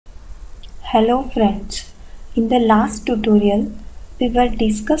Hello friends, in the last tutorial we will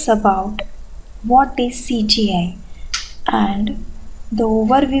discuss about what is CGI and the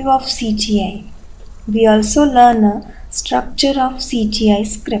overview of CGI. We also learn a structure of CGI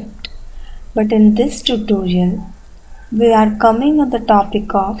script. But in this tutorial we are coming on the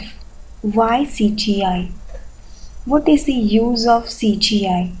topic of why CGI. What is the use of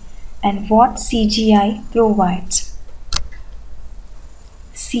CGI and what CGI provides?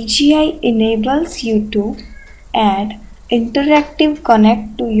 CGI enables you to add interactive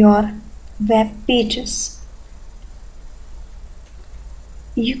connect to your web pages.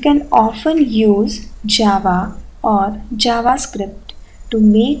 You can often use Java or JavaScript to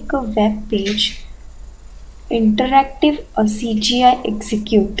make a web page interactive or CGI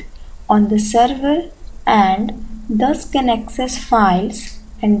execute on the server and thus can access files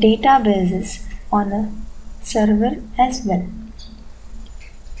and databases on a server as well.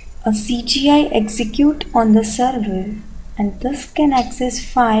 A CGI execute on the server and thus can access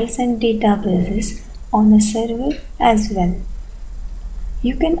files and databases on a server as well.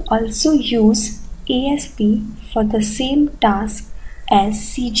 You can also use ASP for the same task as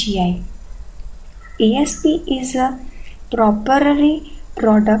CGI. ASP is a proprietary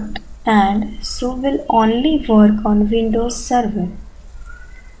product and so will only work on Windows Server.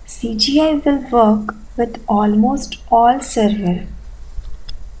 CGI will work with almost all servers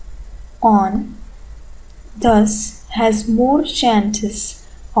thus has more chances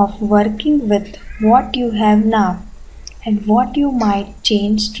of working with what you have now and what you might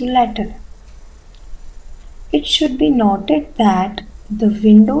change to later. It should be noted that the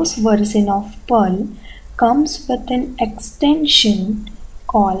Windows version of Perl comes with an extension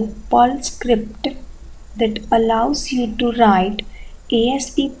called Perl script that allows you to write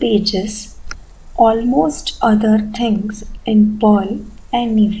ASP pages, almost other things in Perl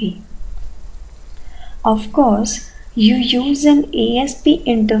anyway. Of course, you use an ASP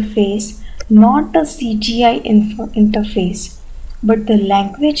interface, not a CGI interface, but the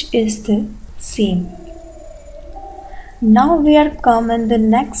language is the same. Now we are come in the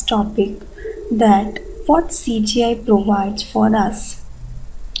next topic, that what CGI provides for us.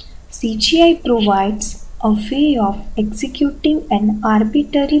 CGI provides a way of executing an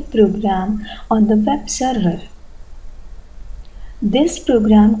arbitrary program on the web server. This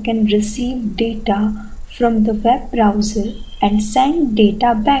program can receive data from the web browser and send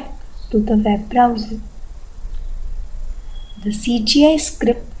data back to the web browser. The CGI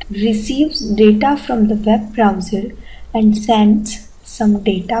script receives data from the web browser and sends some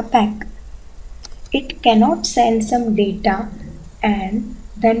data back. It cannot send some data and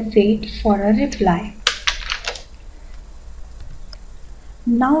then wait for a reply.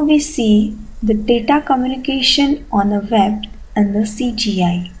 Now we see the data communication on a web and the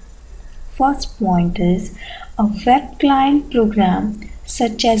CGI. First point is a web client program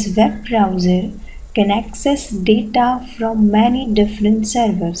such as web browser can access data from many different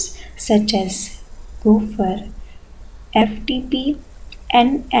servers such as Gopher, FTP,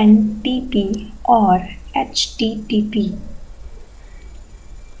 NNTP or HTTP.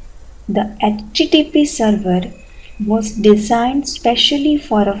 The HTTP server was designed specially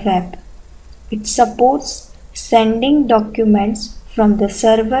for a web. It supports sending documents from the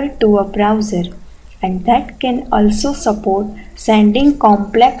server to a browser, and that can also support sending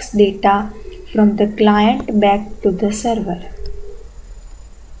complex data from the client back to the server.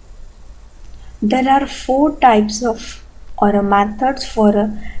 There are 4 types of methods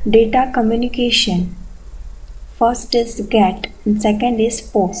for data communication. First is GET and second is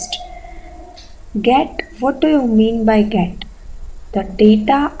POST. GET, what do you mean by GET? The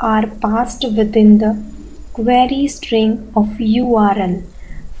data are passed within the query string of URL.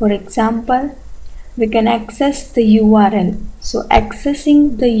 For example, we can access the URL. So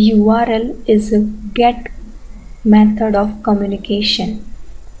accessing the URL is a GET method of communication.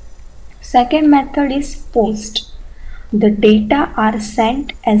 Second method is POST. The data are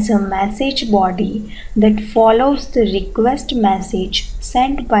sent as a message body that follows the request message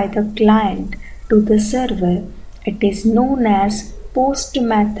sent by the client to the server. It is known as POST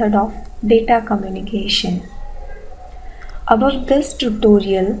method of data communication. Above this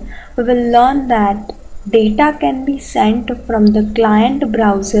tutorial, we will learn that data can be sent from the client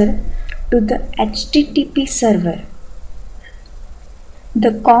browser to the HTTP server.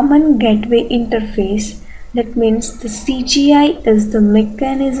 The common gateway interface, that means the CGI, is the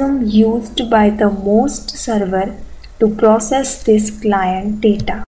mechanism used by the most server to process this client data.